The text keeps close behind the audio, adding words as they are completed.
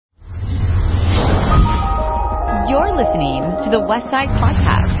You're listening to the Westside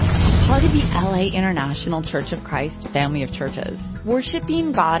Podcast, part of the LA International Church of Christ family of churches,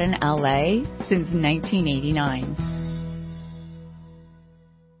 worshiping God in LA since 1989.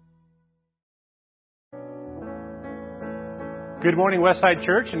 Good morning, Westside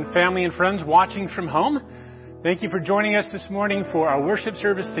Church and family and friends watching from home. Thank you for joining us this morning for our worship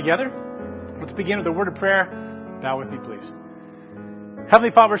service together. Let's begin with a word of prayer. Bow with me, please.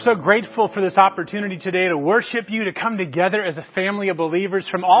 Heavenly Father, we're so grateful for this opportunity today to worship you, to come together as a family of believers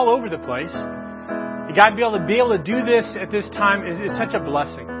from all over the place. And God, to be able to do this at this time is such a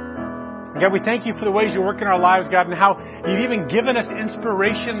blessing. And God, we thank you for the ways you work in our lives, God, and how you've even given us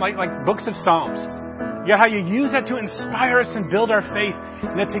inspiration like books of Psalms. God, how you use that to inspire us and build our faith.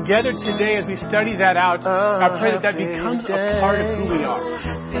 And that together today, as we study that out, I pray that becomes a part of who we are.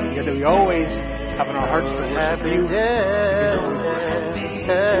 And God, that we always have in our hearts to worship you.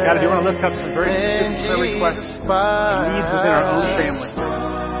 God, I do want to lift up some very specific prayer requests and needs within our own family.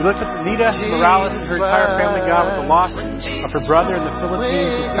 We lift up Anita Morales and her entire family, God, with the loss of her brother in the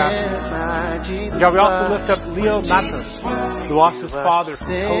Philippines who passed away. God, we also lift up Leo Matos, who lost his father from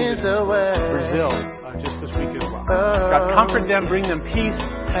COVID in Brazil just this week as well. God, comfort them, bring them peace.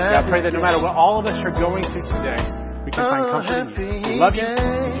 God, I pray that no matter what all of us are going through today, we can find comfort in you. We love you.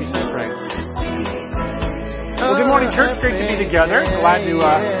 In Jesus' name, pray. Well, good morning, church. Great to be together. Glad to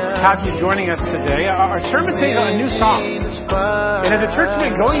have you joining us today. Our sermon today is on a new song. And as a church, we've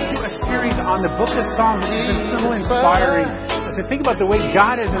been going through a series on the book of Psalms. It's been so inspiring to think about the way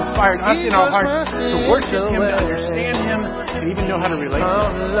God has inspired us in our hearts to worship Him, to understand Him, and even know how to relate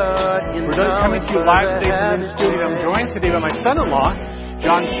to Him. We're coming to you live today from the studio. I'm joined today by my son-in-law,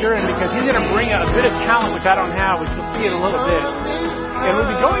 John Shuren, because he's going to bring a bit of talent which I don't have, which you'll see in a little bit. And we'll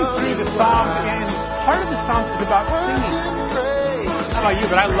be going through the Psalms, and part of the Psalms is about singing. I don't know about you,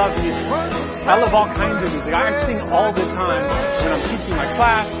 but I love music. I love all kinds of music. I sing all the time when I'm teaching my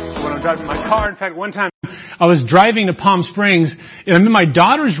class, when I'm driving my car. In fact, one time I was driving to Palm Springs, and I'm in my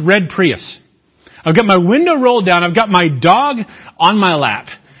daughter's red Prius. I've got my window rolled down. I've got my dog on my lap.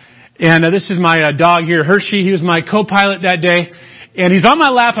 And this is my dog here, Hershey. He was my co-pilot that day. And he's on my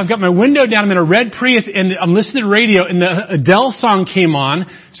lap. I've got my window down. I'm in a red Prius, and I'm listening to the radio, and the Adele song came on,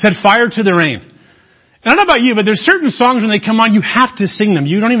 Set Fire to the Rain. And I don't know about you, but there's certain songs when they come on, you have to sing them.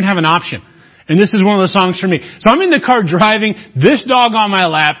 You don't even have an option. And this is one of those songs for me. So I'm in the car driving, this dog on my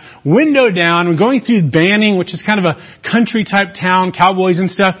lap, window down. I'm going through Banning, which is kind of a country type town, cowboys and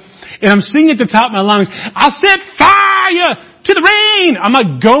stuff. And I'm singing at the top of my lungs, I'll set fire to the rain. I'm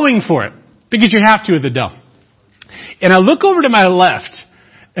like going for it because you have to with Adele. And I look over to my left,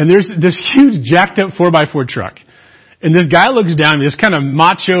 and there's this huge jacked up 4x4 truck. And this guy looks down at me, this kind of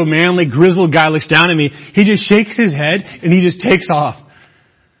macho, manly, grizzled guy looks down at me. He just shakes his head, and he just takes off.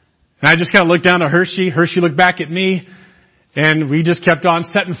 And I just kind of looked down to Hershey. Hershey looked back at me, and we just kept on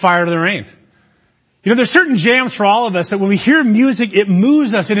setting fire to the rain. You know, there's certain jams for all of us that when we hear music, it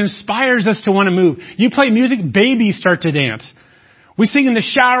moves us. It inspires us to want to move. You play music, babies start to dance. We sing in the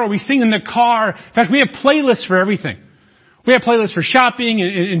shower. We sing in the car. In fact, we have playlists for everything. We have playlists for shopping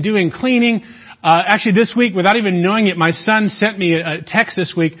and doing cleaning. Actually, this week, without even knowing it, my son sent me a text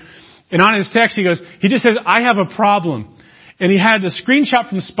this week. And on his text, he just says, I have a problem. And he had a screenshot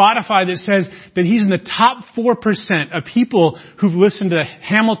from Spotify that says that he's in the top 4% of people who've listened to the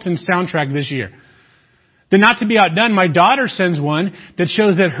Hamilton soundtrack this year. Then not to be outdone, my daughter sends one that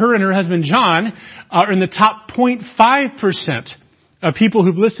shows that her and her husband John are in the top 0.5% of people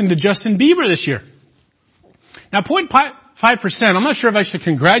who've listened to Justin Bieber this year. Now, 0.5%, I'm not sure if I should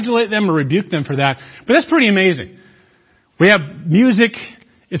congratulate them or rebuke them for that, but that's pretty amazing. We have music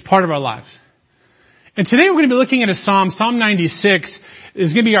is part of our lives. And today we're going to be looking at a Psalm. Psalm 96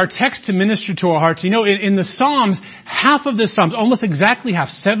 is going to be our text to minister to our hearts. You know, in the Psalms, half of the Psalms, almost exactly half,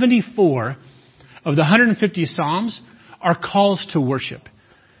 74 of the 150 Psalms are calls to worship.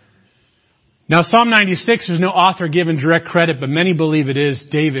 Now, Psalm 96, there's no author given direct credit, but many believe it is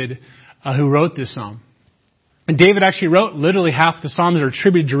David who wrote this Psalm. And David actually wrote literally half the Psalms that are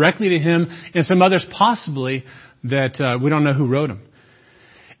attributed directly to him, and some others possibly that we don't know who wrote them.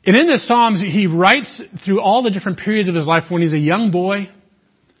 And in the Psalms, he writes through all the different periods of his life when he's a young boy.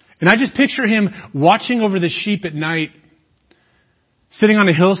 And I just picture him watching over the sheep at night, sitting on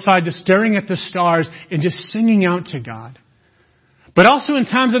a hillside, just staring at the stars and just singing out to God. But also in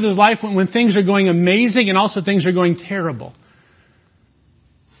times of his life when things are going amazing and also things are going terrible,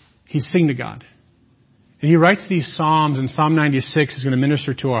 he'd sing to God. And he writes these Psalms, and Psalm 96 is going to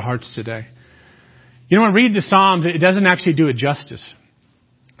minister to our hearts today. You know, when I read the Psalms, it doesn't actually do it justice.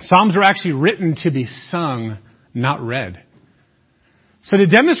 Psalms are actually written to be sung, not read. So to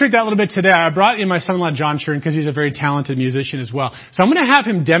demonstrate that a little bit today, I brought in my son-in-law, John Shuren, because he's a very talented musician as well. So I'm going to have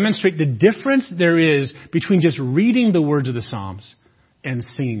him demonstrate the difference there is between just reading the words of the Psalms and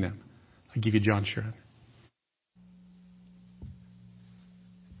singing them. I'll give you John Shuren.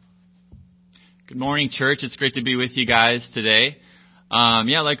 Good morning, church. It's great to be with you guys today.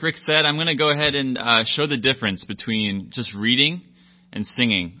 Like Rick said, I'm going to go ahead and show the difference between just reading and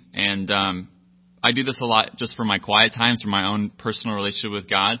singing. And I do this a lot just for my quiet times, for my own personal relationship with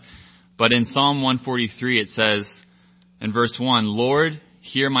God. But in Psalm 143, it says in verse 1, Lord,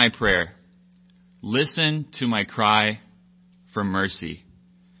 hear my prayer. Listen to my cry for mercy.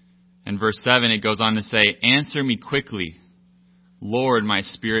 In verse 7, it goes on to say, answer me quickly. Lord, my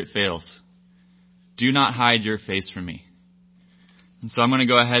spirit fails. Do not hide your face from me. And so I'm going to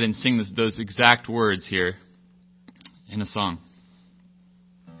go ahead and sing those exact words here in a song.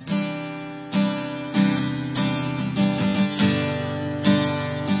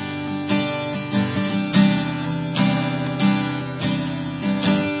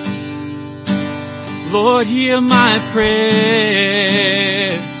 Lord, hear my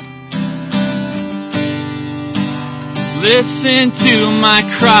prayer. Listen to my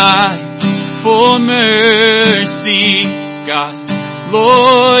cry for mercy, God.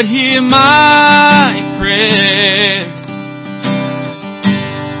 Lord, hear my prayer.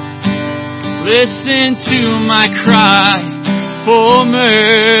 Listen to my cry for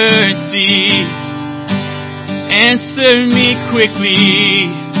mercy. Answer me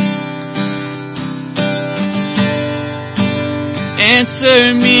quickly.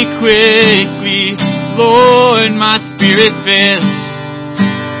 Answer me quickly, Lord, my spirit fails.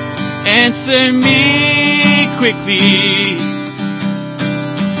 Answer me quickly.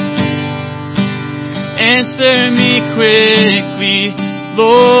 Answer me quickly,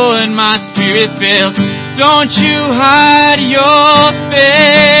 Lord, my spirit fails. Don't you hide your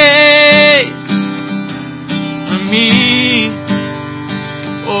face from me,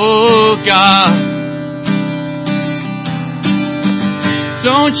 oh God.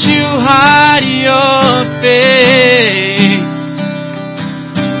 Don't you hide your face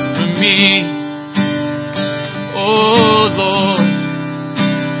from me, oh Lord.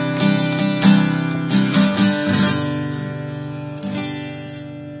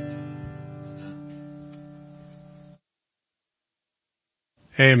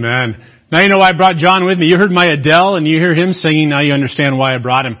 Amen. Now you know why I brought John with me. You heard my Adele and you hear him singing. Now you understand why I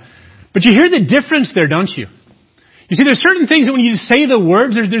brought him. But you hear the difference there, don't you? You see, there's certain things that when you say the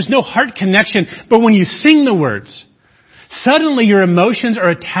words, there's no heart connection. But when you sing the words, suddenly your emotions are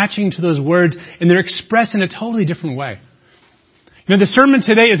attaching to those words and they're expressed in a totally different way. You know, the sermon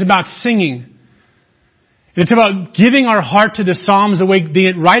today is about singing. It's about giving our heart to the Psalms the way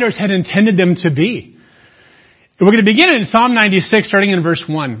the writers had intended them to be. And we're going to begin in Psalm 96, starting in verse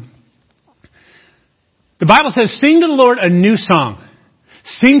 1. The Bible says, sing to the Lord a new song.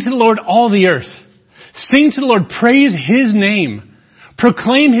 Sing to the Lord all the earth. Sing to the Lord, praise His name.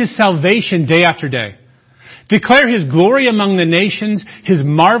 Proclaim His salvation day after day. Declare His glory among the nations, His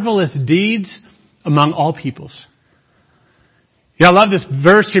marvelous deeds among all peoples. Yeah, I love this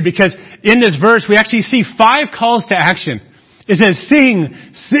verse here because in this verse we actually see 5 calls to action. It says sing,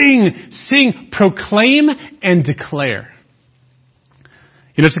 sing, sing, proclaim and declare.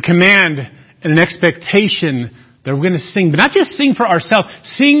 You know, it's a command and an expectation that we're going to sing, but not just sing for ourselves.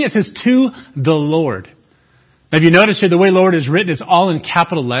 Sing, it says, to the Lord. Now, if you notice here, the way Lord is written, it's all in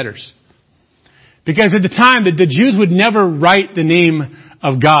capital letters. Because at the time, the Jews would never write the name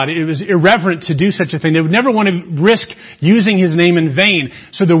of God. It was irreverent to do such a thing. They would never want to risk using His name in vain.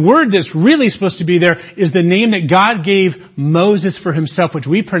 So the word that's really supposed to be there is the name that God gave Moses for Himself, which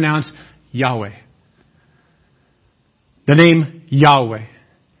we pronounce Yahweh. The name Yahweh.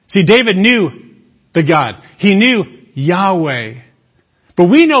 See, David knew the God. He knew Yahweh. But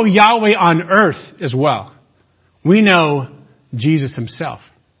we know Yahweh on earth as well. We know Jesus Himself.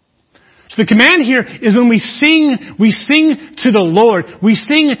 So the command here is when we sing to the Lord. We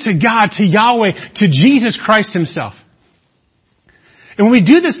sing to God, to Yahweh, to Jesus Christ Himself. And when we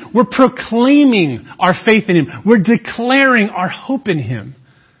do this, we're proclaiming our faith in Him. We're declaring our hope in Him.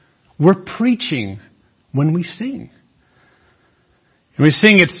 We're preaching when we sing. And we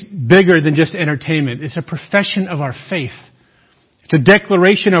sing, it's bigger than just entertainment. It's a profession of our faith. It's a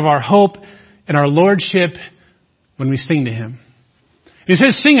declaration of our hope and our lordship when we sing to Him. It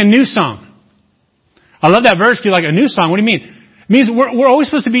says sing a new song. I love that verse. You're like, a new song? What do you mean? It means we're always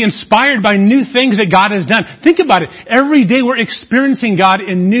supposed to be inspired by new things that God has done. Think about it. Every day we're experiencing God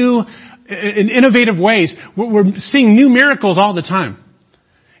in innovative ways. We're seeing new miracles all the time.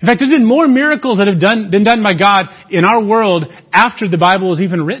 In fact, there's been more miracles that have been done by God in our world after the Bible was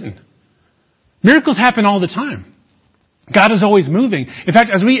even written. Miracles happen all the time. God is always moving. In fact,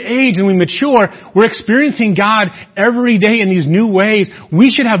 as we age and we mature, we're experiencing God every day in these new ways.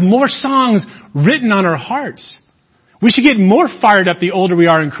 We should have more songs written on our hearts. We should get more fired up the older we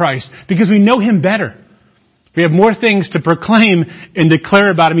are in Christ because we know Him better. We have more things to proclaim and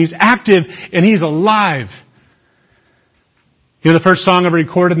declare about Him. He's active and He's alive. You know the first song ever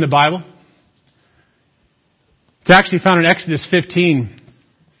recorded in the Bible? It's actually found in Exodus 15.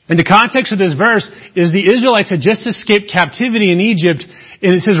 And the context of this verse is the Israelites had just escaped captivity in Egypt.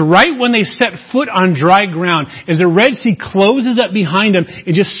 And it says right when they set foot on dry ground, as the Red Sea closes up behind them,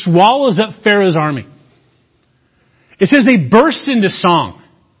 it just swallows up Pharaoh's army. It says they burst into song.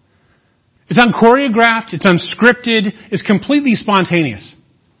 It's unchoreographed, it's unscripted, it's completely spontaneous.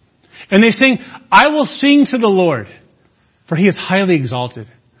 And they sing, I will sing to the Lord, for He is highly exalted.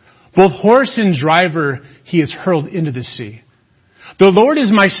 Both horse and driver He is hurled into the sea. The Lord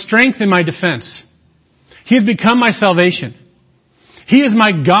is my strength and my defense. He has become my salvation. He is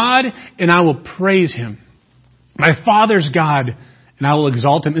my God, and I will praise Him. My Father's God, and I will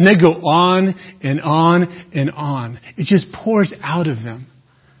exalt Him. And they go on and on and on. It just pours out of them.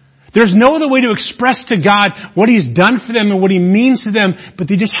 There's no other way to express to God what He's done for them and what He means to them, but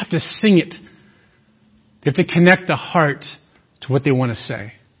they just have to sing it. They have to connect the heart to what they want to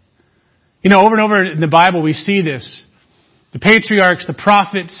say. You know, over and over in the Bible we see this. The patriarchs, the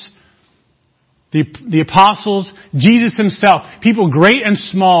prophets, the apostles, Jesus Himself, people great and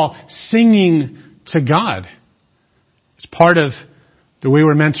small singing to God. It's part of the way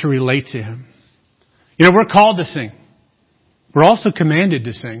we're meant to relate to Him. You know, we're called to sing. We're also commanded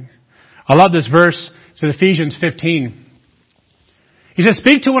to sing. I love this verse. It's in Ephesians 15. He says,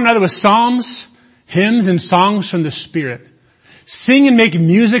 speak to one another with psalms, hymns, and songs from the Spirit. Sing and make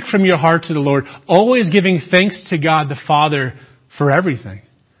music from your heart to the Lord, always giving thanks to God the Father for everything.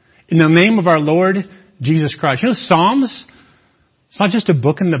 In the name of our Lord Jesus Christ. You know, Psalms, it's not just a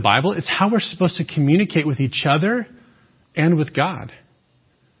book in the Bible. It's how we're supposed to communicate with each other and with God.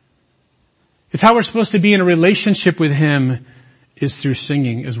 It's how we're supposed to be in a relationship with Him is through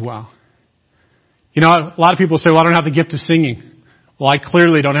singing as well. You know, a lot of people say, well, I don't have the gift of singing. Well, I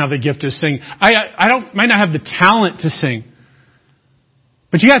clearly don't have the gift of singing. Might not have the talent to sing.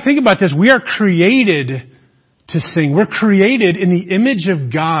 But you got to think about this. We are created to sing. We're created in the image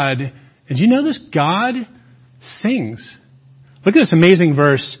of God. And do you know this? God sings. Look at this amazing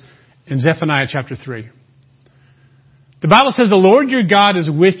verse in Zephaniah chapter 3. The Bible says, the Lord your God is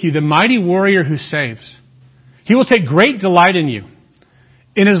with you, the mighty warrior who saves. He will take great delight in you.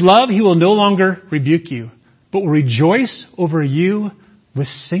 In His love, He will no longer rebuke you, but will rejoice over you with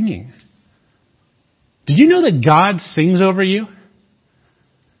singing. Did you know that God sings over you?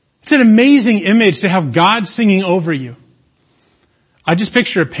 It's an amazing image to have God singing over you. I just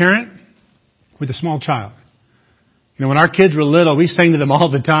picture a parent with a small child. You know, when our kids were little, we sang to them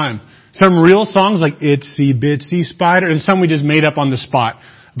all the time. Some real songs like Itsy Bitsy Spider, and some we just made up on the spot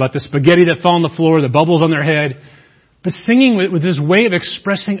about the spaghetti that fell on the floor, the bubbles on their head. But singing with this way of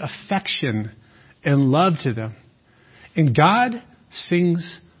expressing affection and love to them. And God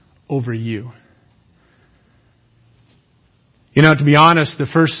sings over you. You know, to be honest, the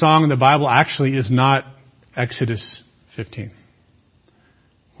first song in the Bible actually is not Exodus 15.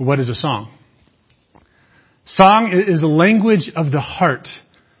 What is a song? Song is a language of the heart.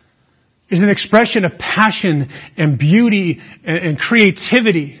 It's an expression of passion and beauty and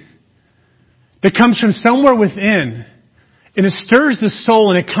creativity that comes from somewhere within. And it stirs the soul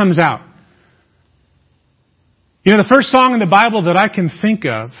and it comes out. You know, the first song in the Bible that I can think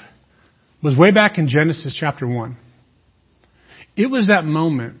of was way back in Genesis chapter 1. It was that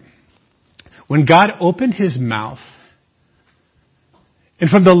moment when God opened His mouth, and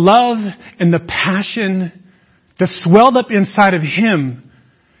from the love and the passion that swelled up inside of Him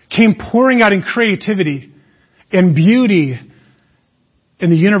came pouring out in creativity and beauty,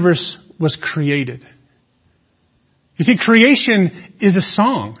 and the universe was created. You see, creation is a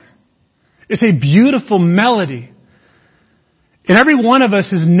song. It's a beautiful melody. And every one of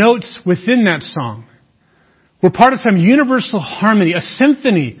us is notes within that song. We're part of some universal harmony, a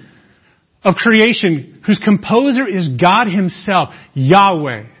symphony of creation whose composer is God Himself,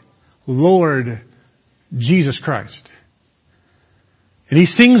 Yahweh, Lord, Jesus Christ. And He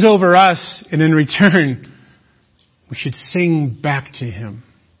sings over us, and in return, we should sing back to Him.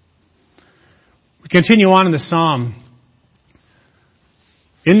 We continue on in the Psalm.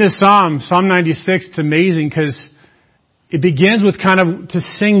 In this Psalm, Psalm 96, it's amazing because it begins with kind of to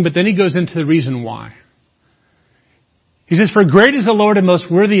sing, but then he goes into the reason why. He says, "For great is the Lord and most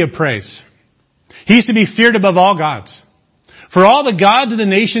worthy of praise. He is to be feared above all gods. For all the gods of the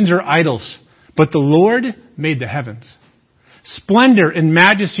nations are idols, but the Lord made the heavens. Splendor and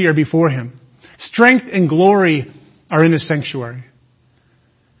majesty are before him. Strength and glory are in his sanctuary."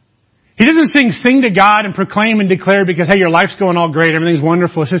 He doesn't sing to God and proclaim and declare because, hey, your life's going all great, everything's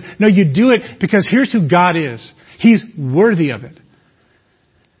wonderful. He says, no, you do it because here's who God is. He's worthy of it.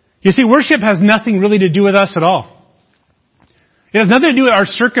 You see, worship has nothing really to do with us at all. It has nothing to do with our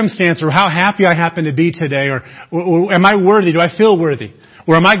circumstance or how happy I happen to be today, or am I worthy? Do I feel worthy?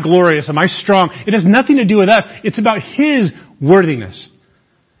 Or am I glorious? Am I strong? It has nothing to do with us. It's about His worthiness.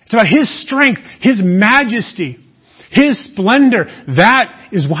 It's about His strength, His majesty, His splendor. That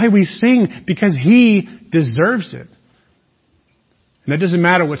is why we sing, because He deserves it. And that doesn't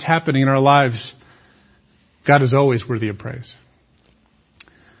matter what's happening in our lives. God is always worthy of praise.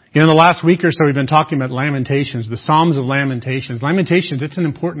 In the last week or so, we've been talking about Lamentations, the Psalms of Lamentations. Lamentations, it's an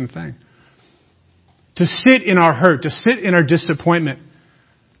important thing. To sit in our hurt, to sit in our disappointment,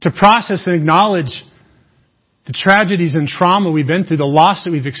 to process and acknowledge the tragedies and trauma we've been through, the loss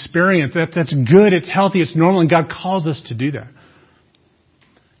that we've experienced. That's good, it's healthy, it's normal, and God calls us to do that.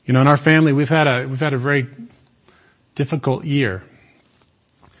 In our family, we've had a very difficult year.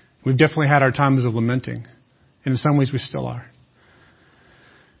 We've definitely had our times of lamenting, and in some ways we still are.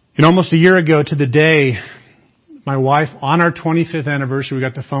 Almost a year ago to the day, my wife, on our 25th anniversary, we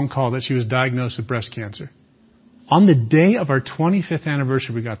got the phone call that she was diagnosed with breast cancer. On the day of our 25th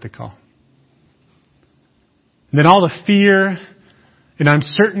anniversary, we got the call. And then all the fear and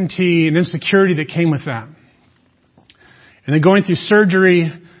uncertainty and insecurity that came with that. And then going through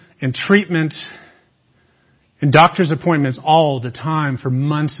surgery and treatment and doctor's appointments all the time for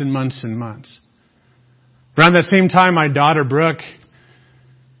months and months and months. Around that same time, my daughter, Brooke,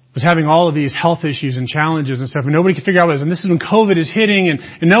 was having all of these health issues and challenges and stuff, and nobody could figure out what it was. And this is when COVID is hitting, and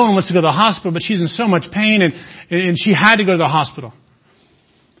no one wants to go to the hospital, but she's in so much pain, and she had to go to the hospital.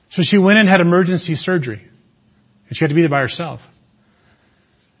 So she went and had emergency surgery, and she had to be there by herself.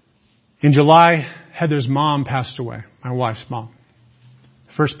 In July, Heather's mom passed away, my wife's mom,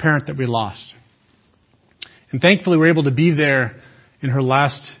 the first parent that we lost. And thankfully, we were able to be there in her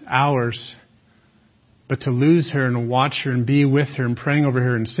last hours. But to lose her and watch her and be with her and praying over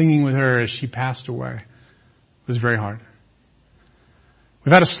her and singing with her as she passed away was very hard.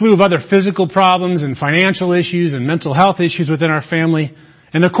 We've had a slew of other physical problems and financial issues and mental health issues within our family.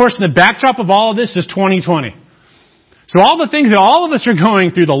 And of course, in the backdrop of all of this is 2020. So all the things that all of us are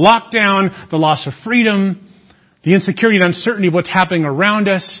going through, the lockdown, the loss of freedom, the insecurity and uncertainty of what's happening around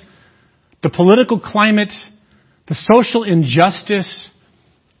us, the political climate, the social injustice,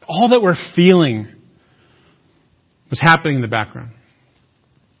 all that we're feeling was happening in the background.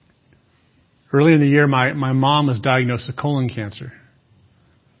 Earlier in the year, my mom was diagnosed with colon cancer.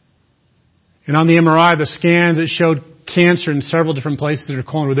 And on the MRI, the scans, it showed cancer in several different places in her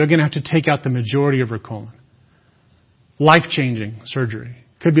colon where they're going to have to take out the majority of her colon. Life-changing surgery.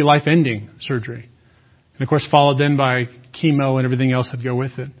 Could be life-ending surgery. And of course, followed then by chemo and everything else that go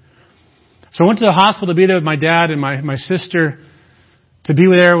with it. So I went to the hospital to be there with my dad and my sister, to be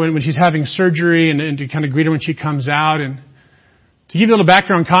with her when she's having surgery and to kind of greet her when she comes out. And to give you a little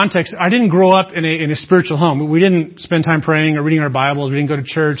background context, I didn't grow up in a spiritual home. We didn't spend time praying or reading our Bibles. We didn't go to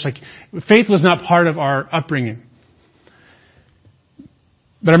church. Faith was not part of our upbringing.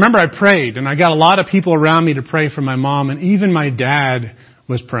 But I remember I prayed, and I got a lot of people around me to pray for my mom, and even my dad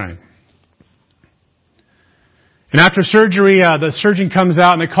was praying. And after surgery, the surgeon comes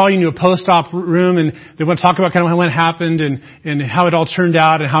out and they call you into a post-op room and they want to talk about kind of what happened and how it all turned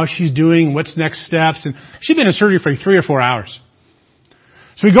out and how she's doing, what's next steps. And she'd been in surgery for 3 or 4 hours.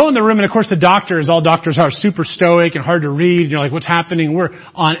 So we go in the room and of course the doctor, as all doctors are, super stoic and hard to read. You're like, what's happening? We're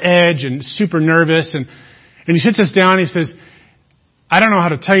on edge and super nervous. And he sits us down and he says, I don't know how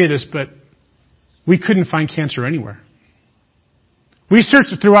to tell you this, but we couldn't find cancer anywhere. We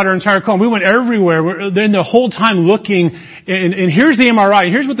searched throughout our entire colon. We went everywhere. We're then the whole time looking, and here's the MRI.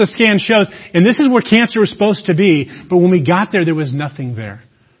 Here's what the scan shows, and this is where cancer was supposed to be. But when we got there was nothing there.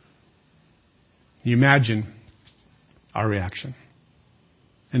 You imagine our reaction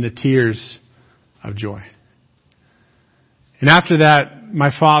and the tears of joy. And after that, my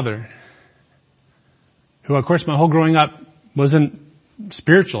father, who of course my whole growing up wasn't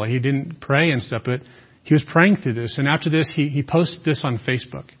spiritual. He didn't pray and stuff, but he was praying through this. And after this, he posted this on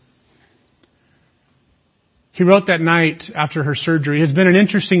Facebook. He wrote that night after her surgery, "It has been an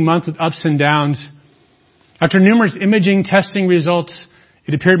interesting month with ups and downs. After numerous imaging testing results,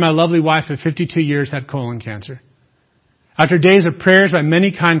 it appeared my lovely wife of 52 years had colon cancer. After days of prayers by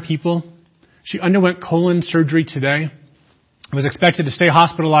many kind people, she underwent colon surgery today. and was expected to stay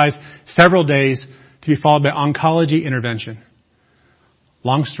hospitalized several days to be followed by oncology intervention.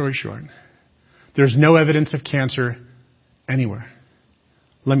 Long story short, there's no evidence of cancer anywhere.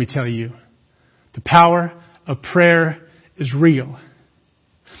 Let me tell you, the power of prayer is real.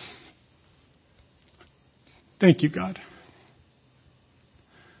 Thank you, God.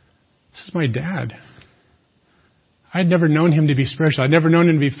 This is my dad. I had never known him to be spiritual. I'd never known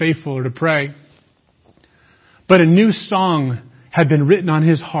him to be faithful or to pray. But a new song had been written on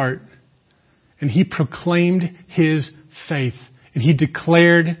his heart, and he proclaimed his faith, and he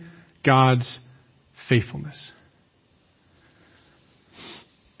declared God's faithfulness.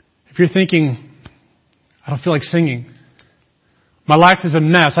 If you're thinking, I don't feel like singing. My life is a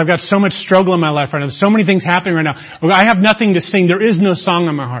mess. I've got so much struggle in my life right now. So many things happening right now. I have nothing to sing. There is no song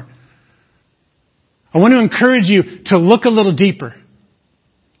on my heart. I want to encourage you to look a little deeper.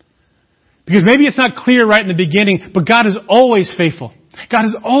 Because maybe it's not clear right in the beginning, but God is always faithful. God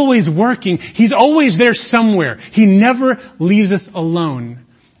is always working. He's always there somewhere. He never leaves us alone.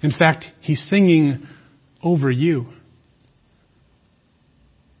 In fact, He's singing over you.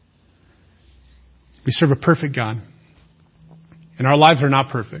 We serve a perfect God. And our lives are not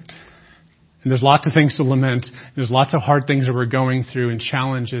perfect. And there's lots of things to lament. There's lots of hard things that we're going through and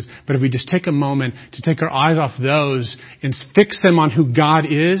challenges. But if we just take a moment to take our eyes off those and fix them on who God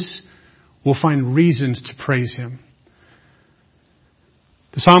is, we'll find reasons to praise Him.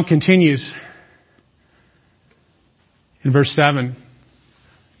 The psalm continues in verse 7.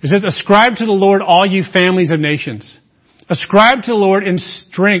 It says, "Ascribe to the Lord, all you families of nations. Ascribe to the Lord in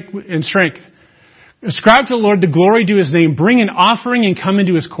strength. Ascribe to the Lord the glory due His name. Bring an offering and come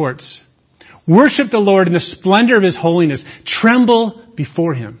into His courts. Worship the Lord in the splendor of His holiness. Tremble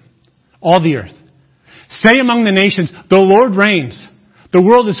before Him, all the earth. Say among the nations, the Lord reigns. The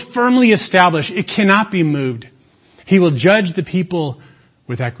world is firmly established. It cannot be moved. He will judge the people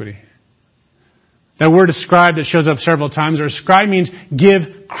with equity." That word ascribe that shows up several times, or ascribe means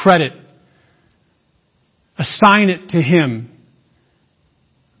give credit. Assign it to Him.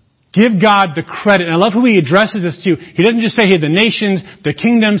 Give God the credit. And I love who He addresses us to. He doesn't just say, hey, the nations, the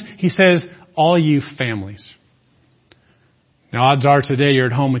kingdoms. He says, all you families. Now, odds are today you're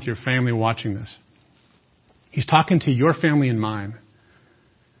at home with your family watching this. He's talking to your family and mine.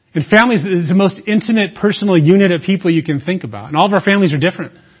 And families is the most intimate, personal unit of people you can think about. And all of our families are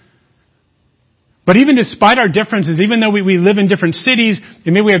different. But even despite our differences, even though we live in different cities,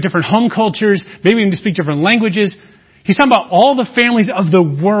 and maybe we have different home cultures, maybe we even speak different languages, He's talking about all the families of the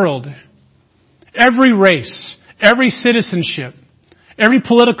world. Every race, every citizenship, every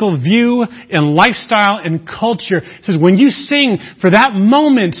political view and lifestyle and culture. He says when you sing, for that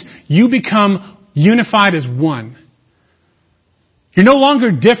moment, you become unified as one. You're no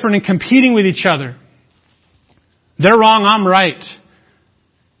longer different and competing with each other. They're wrong, I'm right.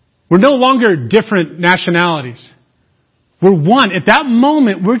 We're no longer different nationalities. We're one. At that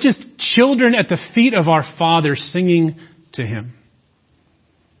moment, we're just children at the feet of our Father singing to Him.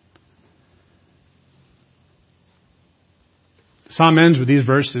 The psalm ends with these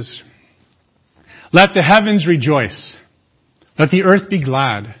verses. Let the heavens rejoice. Let the earth be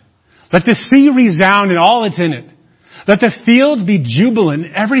glad. Let the sea resound and all that's in it. Let the fields be jubilant,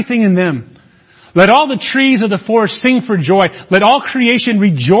 everything in them. Let all the trees of the forest sing for joy. Let all creation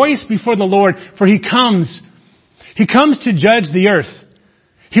rejoice before the Lord, for He comes. He comes to judge the earth.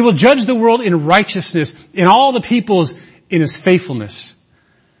 He will judge the world in righteousness, and all the peoples in His faithfulness.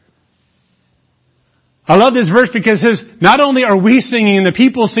 I love this verse because it says, not only are we singing and the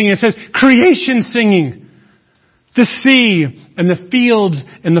people singing, it says creation singing. The sea and the fields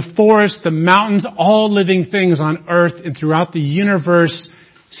and the forest, the mountains, all living things on earth and throughout the universe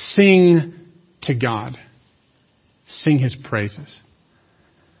sing to God. Sing His praises.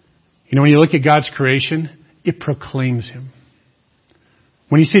 You know, when you look at God's creation, it proclaims Him.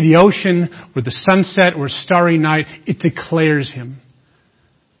 When you see the ocean or the sunset or a starry night, it declares Him.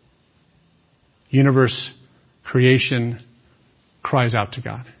 Universe, creation cries out to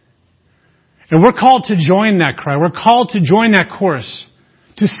God. And we're called to join that cry. We're called to join that chorus,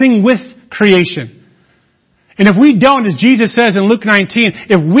 to sing with creation. And if we don't, as Jesus says in Luke 19,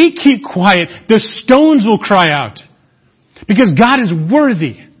 if we keep quiet, the stones will cry out. Because God is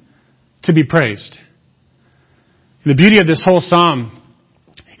worthy to be praised. And the beauty of this whole psalm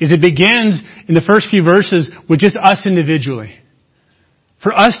is it begins in the first few verses with just us individually.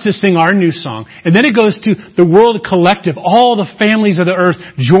 For us to sing our new song. And then it goes to the world collective, all the families of the earth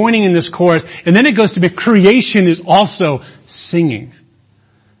joining in this chorus. And then it goes to creation is also singing.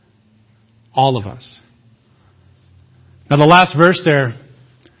 All of us. Now the last verse there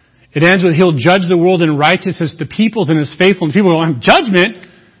It ends with He'll judge the world in righteousness, the peoples in His faithful. And people go, judgment?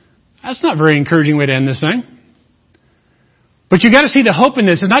 That's not a very encouraging way to end this thing. But you got to see the hope in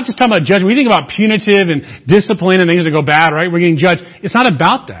this. It's not just talking about judgment. We think about punitive and discipline and things that go bad, right? We're getting judged. It's not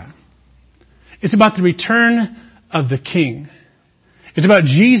about that. It's about the return of the King. It's about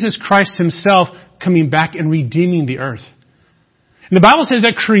Jesus Christ Himself coming back and redeeming the earth. And the Bible says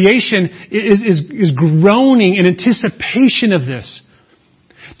that creation is groaning in anticipation of this.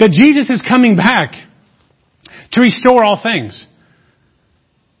 That Jesus is coming back to restore all things.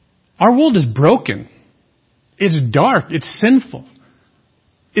 Our world is broken. It's dark. It's sinful.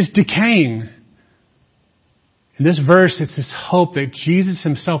 It's decaying. In this verse, it's this hope that Jesus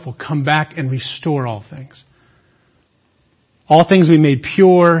Himself will come back and restore all things. All things be made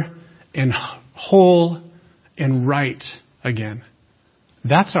pure and whole and right again.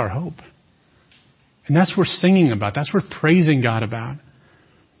 That's our hope. And that's what we're singing about. That's what we're praising God about.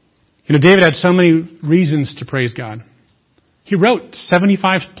 You know, David had so many reasons to praise God. He wrote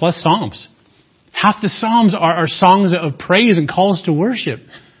 75 plus Psalms. Half the Psalms are songs of praise and calls to worship.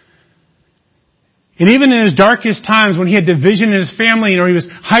 And even in his darkest times when he had division in his family, or he was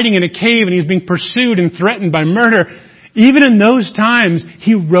hiding in a cave and he was being pursued and threatened by murder, even in those times,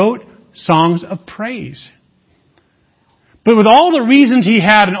 he wrote songs of praise. But with all the reasons he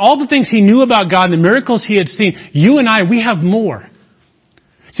had and all the things he knew about God and the miracles he had seen, you and I, we have more.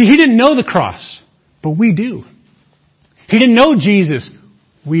 See, he didn't know the cross, but we do. He didn't know Jesus,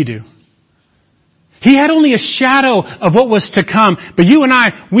 we do. He had only a shadow of what was to come, but you and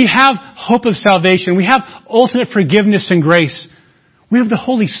I, we have hope of salvation. We have ultimate forgiveness and grace. We have the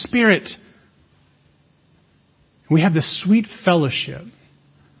Holy Spirit. We have the sweet fellowship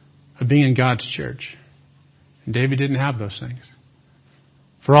of being in God's church. And David didn't have those things.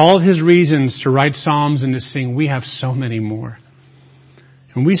 For all of his reasons to write psalms and to sing, we have so many more.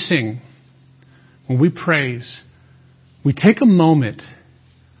 When we sing, when we praise, we take a moment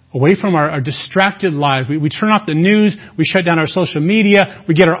away from our distracted lives. We turn off the news, we shut down our social media,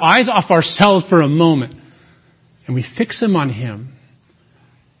 we get our eyes off ourselves for a moment, and we fix them on Him,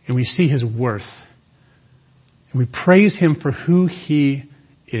 and we see His worth. And we praise Him for who He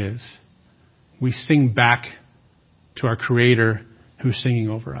is. We sing back to our Creator who's singing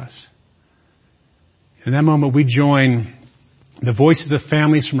over us. In that moment, we join the voices of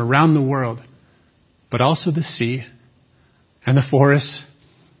families from around the world, but also the sea and the forests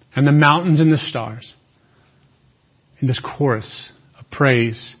and the mountains and the stars in this chorus of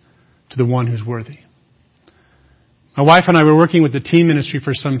praise to the one who's worthy. My wife and I were working with the teen ministry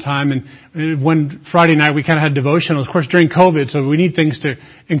for some time, and one Friday night we kind of had devotionals, of course during COVID, so we need things to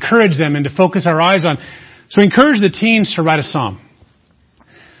encourage them and to focus our eyes on. So we encouraged the teens to write a psalm.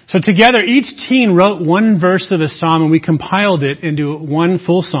 So together, each teen wrote one verse of a psalm, and we compiled it into one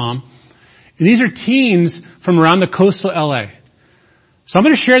full psalm. And these are teens from around the coastal LA. So I'm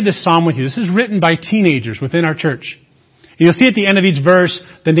going to share this psalm with you. This is written by teenagers within our church. And you'll see at the end of each verse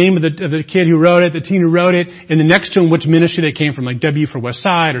the name of the kid who wrote it, the teen who wrote it, and the next to him which ministry they came from, like W for West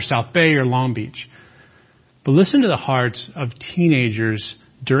Side or South Bay or Long Beach. But listen to the hearts of teenagers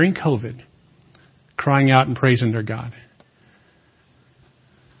during COVID crying out and praising their God.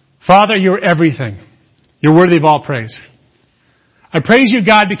 Father, you're everything. You're worthy of all praise. I praise you,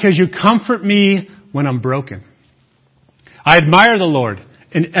 God, because you comfort me when I'm broken. I admire the Lord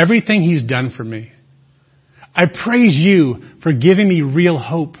in everything He's done for me. I praise you for giving me real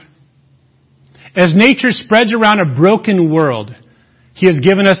hope. As nature spreads around a broken world, He has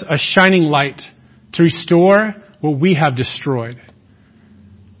given us a shining light to restore what we have destroyed.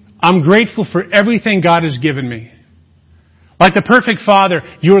 I'm grateful for everything God has given me. Like the perfect Father,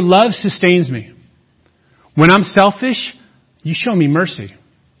 your love sustains me. When I'm selfish, you show me mercy.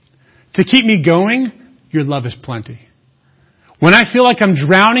 To keep me going, your love is plenty. When I feel like I'm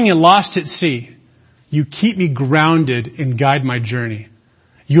drowning and lost at sea, you keep me grounded and guide my journey.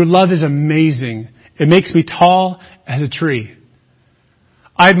 Your love is amazing. It makes me tall as a tree.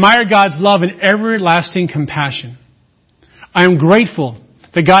 I admire God's love and everlasting compassion. I am grateful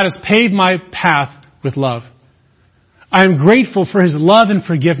that God has paved my path with love. I am grateful for His love and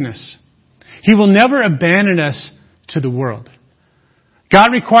forgiveness. He will never abandon us to the world. God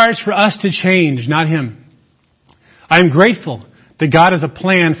requires for us to change, not Him. I am grateful that God has a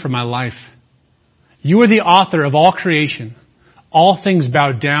plan for my life. You are the author of all creation. All things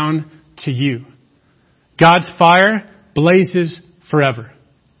bow down to you. God's fire blazes forever.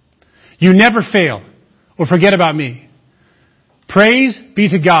 You never fail or forget about me. Praise be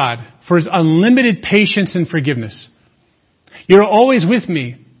to God for His unlimited patience and forgiveness. You're always with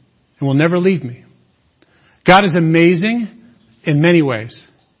me and will never leave me. God is amazing in many ways.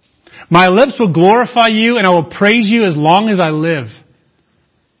 My lips will glorify you, and I will praise you as long as I live.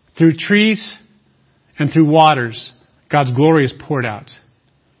 Through trees and through waters, God's glory is poured out.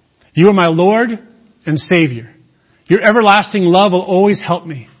 You are my Lord and Savior. Your everlasting love will always help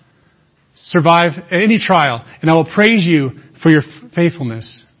me survive any trial, and I will praise you for your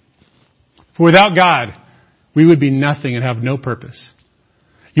faithfulness. For without God, we would be nothing and have no purpose.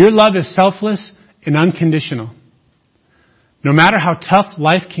 Your love is selfless and unconditional. No matter how tough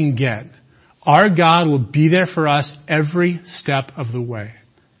life can get, our God will be there for us every step of the way.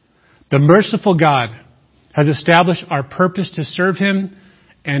 The merciful God has established our purpose to serve Him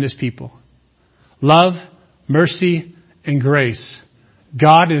and His people. Love, mercy, and grace.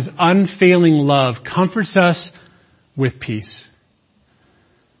 God is unfailing love, comforts us with peace.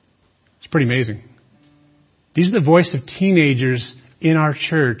 It's pretty amazing. These are the voice of teenagers in our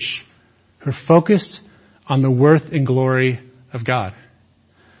church who are focused on the worth and glory of God.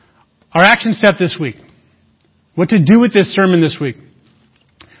 Our action step this week. What to do with this sermon this week.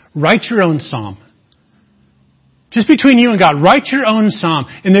 Write your own psalm. Just between you and God, write your own psalm.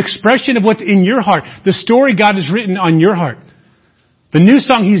 An expression of what's in your heart. The story God has written on your heart. The new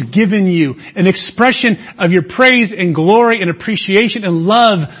song He's given you. An expression of your praise and glory and appreciation and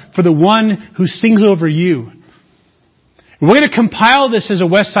love for the one who sings over you. We're going to compile this as a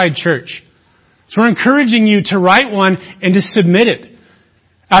Westside church. So we're encouraging you to write one and to submit it.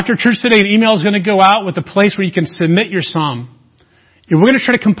 After church today, an email is going to go out with a place where you can submit your psalm. And we're going to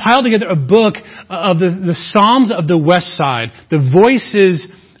try to compile together a book of the Psalms of the West Side, the voices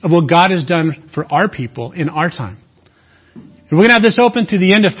of what God has done for our people in our time. And we're going to have this open through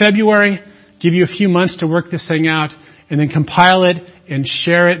the end of February, give you a few months to work this thing out, and then compile it and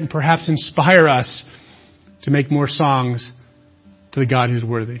share it and perhaps inspire us to make more songs to the God who's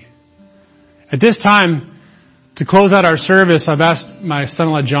worthy. At this time, to close out our service, I've asked my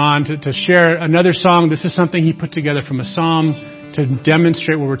son-in-law John to share another song. This is something he put together from a psalm to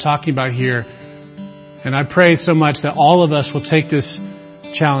demonstrate what we're talking about here. And I pray so much that all of us will take this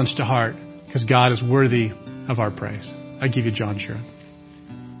challenge to heart because God is worthy of our praise. I give you John Sharon.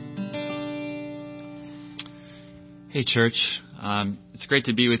 Hey, church. It's great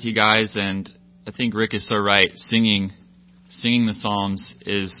to be with you guys, and I think Rick is so right. Singing the Psalms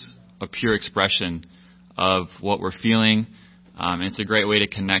is a pure expression of what we're feeling. It's a great way to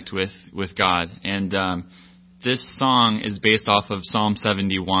connect with God. And this song is based off of Psalm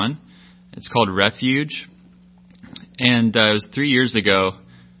 71. It's called Refuge. And it was 3 years ago.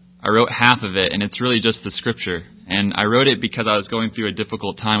 I wrote half of it, and it's really just the scripture. And I wrote it because I was going through a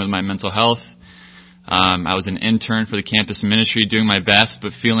difficult time with my mental health. I was an intern for the campus ministry, doing my best,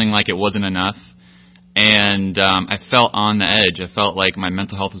 but feeling like it wasn't enough. And I felt on the edge. I felt like my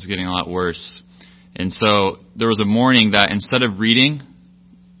mental health was getting a lot worse. And so there was a morning that instead of reading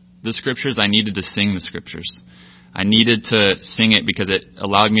the scriptures, I needed to sing the scriptures. I needed to sing it because it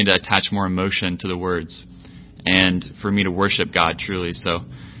allowed me to attach more emotion to the words and for me to worship God truly. So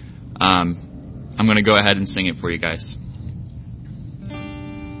I'm going to go ahead and sing it for you guys.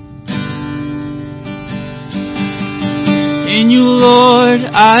 In you, Lord,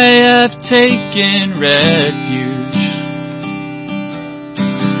 I have taken refuge.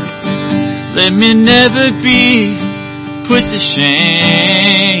 Let me never be put to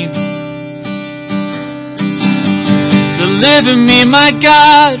shame. Deliver me, my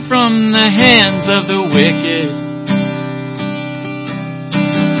God, from the hands of the wicked.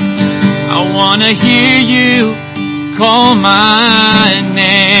 I want to hear you call my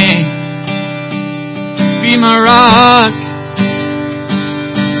name. Be my rock.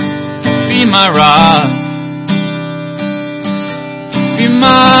 Be my rock. Be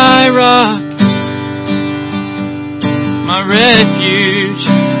my rock. My refuge.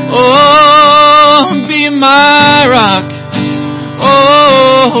 Oh, be my rock.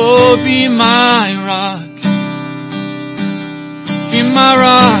 Oh, be my rock. Be my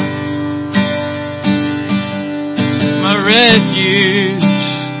rock. My refuge.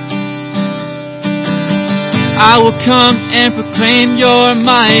 I will come and proclaim your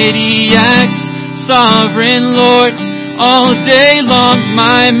mighty acts, sovereign Lord. All day long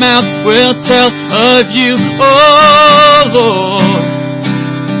my mouth will tell of you, oh Lord.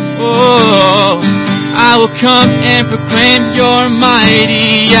 Oh, I will come and proclaim your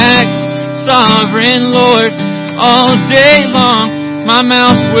mighty acts, sovereign Lord. All day long my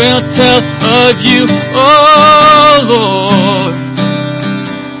mouth will tell of you, oh Lord.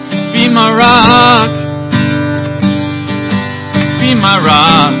 Be my rock. Be my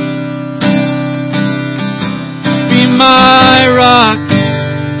rock. Be my rock.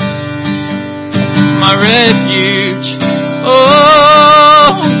 My refuge. Oh,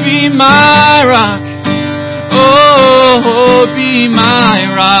 be my rock. Oh, be my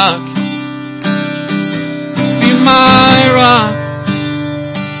rock. Be my rock.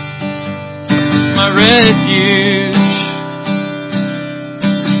 My refuge.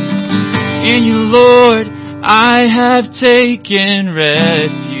 In you, Lord, I have taken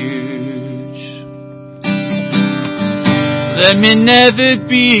refuge. Let me never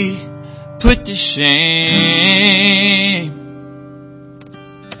be put to shame.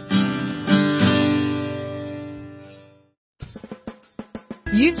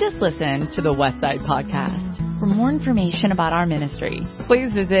 You've just listened to the Westside Podcast. For more information about our ministry,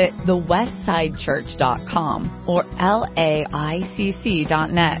 please visit thewestsidechurch.com or laicc.net.